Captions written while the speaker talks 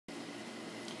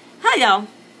Hi y'all.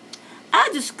 I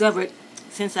discovered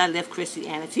since I left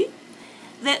Christianity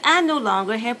that I no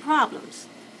longer have problems.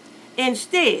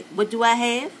 Instead, what do I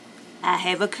have? I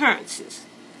have occurrences.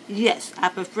 Yes, I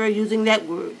prefer using that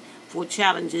word for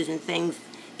challenges and things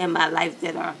in my life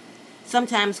that are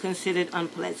sometimes considered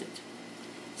unpleasant.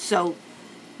 So,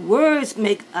 words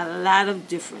make a lot of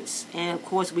difference. And of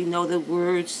course, we know that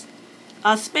words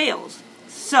are spells.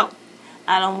 So,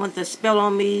 I don't want the spell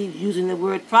on me using the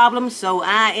word problem, so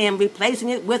I am replacing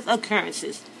it with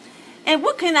occurrences. And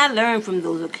what can I learn from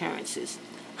those occurrences?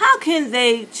 How can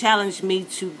they challenge me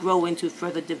to grow and to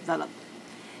further develop?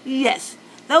 Yes,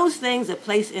 those things are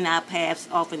placed in our paths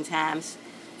oftentimes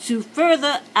to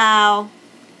further our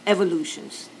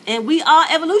evolutions. And we are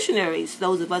evolutionaries,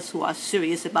 those of us who are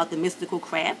serious about the mystical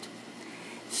craft.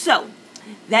 So,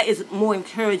 that is more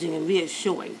encouraging and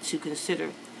reassuring to consider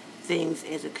things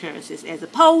as occurrences as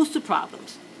opposed to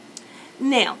problems.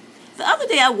 Now, the other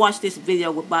day I watched this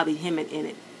video with Bobby Hemmett in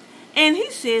it, and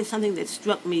he said something that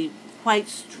struck me quite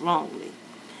strongly.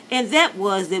 And that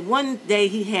was that one day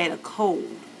he had a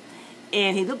cold,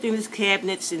 and he looked in his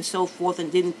cabinets and so forth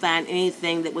and didn't find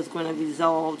anything that was going to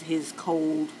resolve his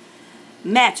cold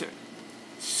matter.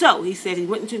 So he said he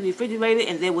went into the refrigerator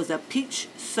and there was a peach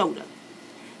soda.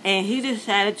 And he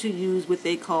decided to use what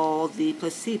they call the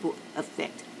placebo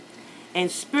effect. And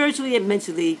spiritually and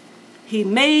mentally, he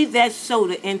made that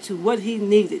soda into what he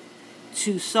needed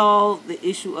to solve the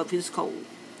issue of his cold.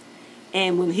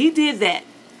 And when he did that,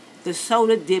 the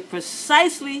soda did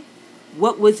precisely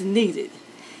what was needed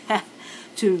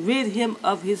to rid him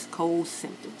of his cold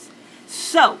symptoms.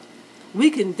 So, we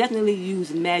can definitely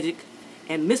use magic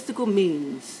and mystical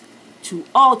means to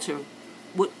alter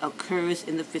what occurs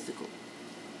in the physical.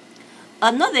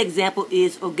 Another example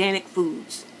is organic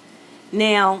foods.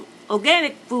 Now,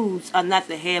 organic foods are not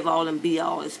the have-all and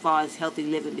be-all as far as healthy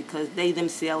living because they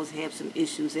themselves have some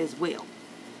issues as well.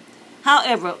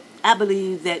 However, I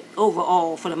believe that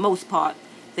overall, for the most part,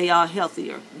 they are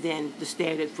healthier than the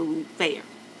standard food fare.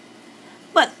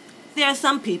 But there are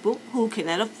some people who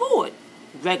cannot afford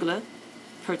regular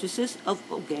purchases of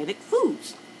organic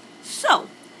foods. So,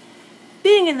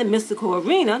 being in the mystical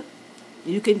arena,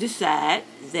 you can decide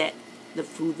that the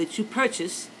food that you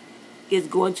purchase is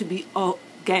going to be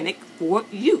organic for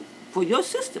you, for your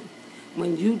system.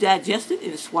 When you digest it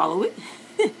and swallow it,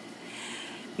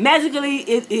 magically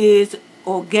it is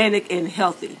organic and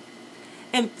healthy.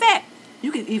 In fact,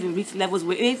 you can even reach levels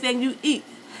where anything you eat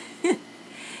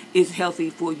is healthy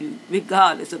for you,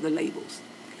 regardless of the labels.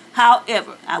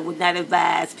 However, I would not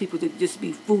advise people to just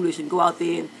be foolish and go out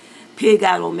there and pig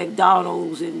out on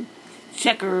McDonald's and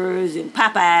Checkers and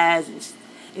Popeyes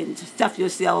and stuff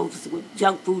yourselves with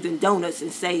junk food and donuts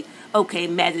and say, okay,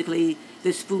 magically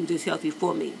this food is healthy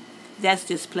for me. That's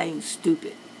just plain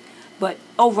stupid. But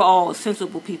overall,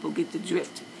 sensible people get the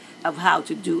drift of how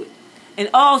to do it. And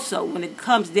also, when it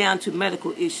comes down to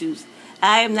medical issues,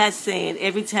 I am not saying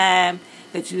every time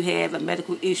that you have a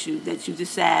medical issue that you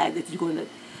decide that you're going to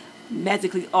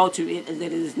magically alter it and that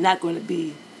it is not going to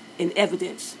be in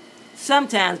evidence.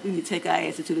 Sometimes we need to take our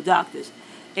asses to the doctors.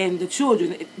 And the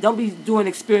children, don't be doing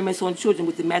experiments on children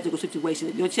with the magical situation.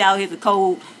 If your child has a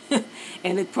cold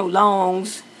and it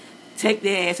prolongs, take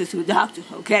their asses to the doctor,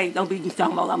 okay? Don't be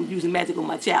talking about I'm using magic on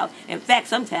my child. In fact,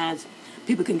 sometimes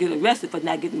people can get arrested for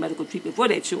not getting medical treatment for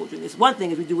their children. It's one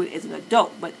thing if you do it as an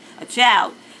adult, but a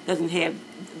child doesn't have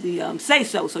the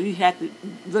say-so, so you have to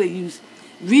really use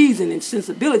reason and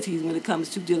sensibilities when it comes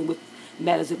to dealing with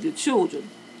matters of your children.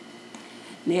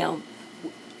 Now,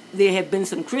 there have been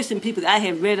some Christian people that I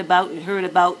have read about and heard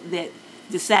about that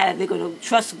decided they're going to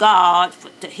trust God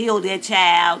to heal their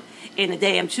child, and the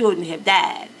damn children have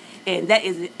died. And that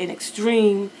is an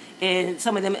extreme, and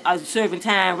some of them are serving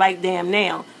time right damn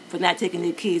now for not taking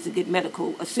their kids to get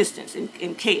medical assistance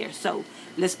and care. So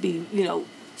let's be,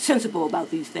 sensible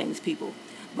about these things, people.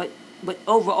 But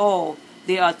overall,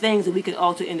 there are things that we can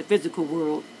alter in the physical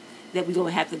world that we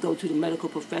don't have to go to the medical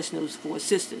professionals for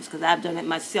assistance, because I've done it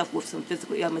myself with some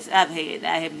physical ailments I've had.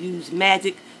 I have used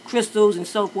magic, crystals, and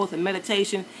so forth, and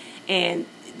meditation, and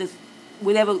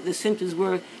whatever the symptoms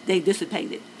were, they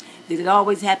dissipated. Did it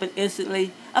always happen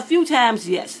instantly? A few times,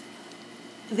 yes.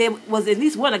 There was at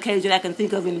least one occasion I can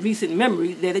think of in recent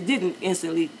memory that it didn't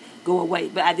instantly go away,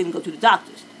 but I didn't go to the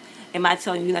doctors. Am I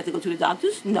telling you not to go to the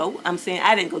doctors? No, I'm saying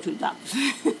I didn't go to the doctors.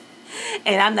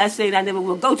 And I'm not saying I never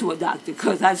will go to a doctor,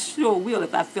 because I sure will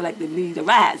if I feel like the need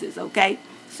arises, okay?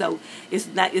 So it's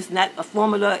not a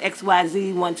formula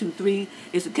XYZ 1 2 3.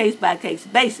 It's a case-by-case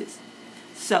basis.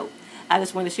 So I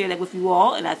just want to share that with you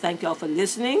all, and I thank y'all for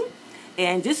listening.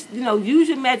 And just, use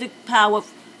your magic power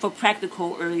for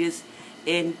practical areas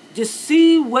and just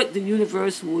see what the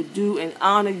universe will do and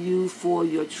honor you for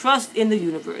your trust in the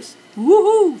universe.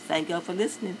 Woohoo! Thank y'all for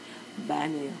listening. Bye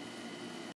now.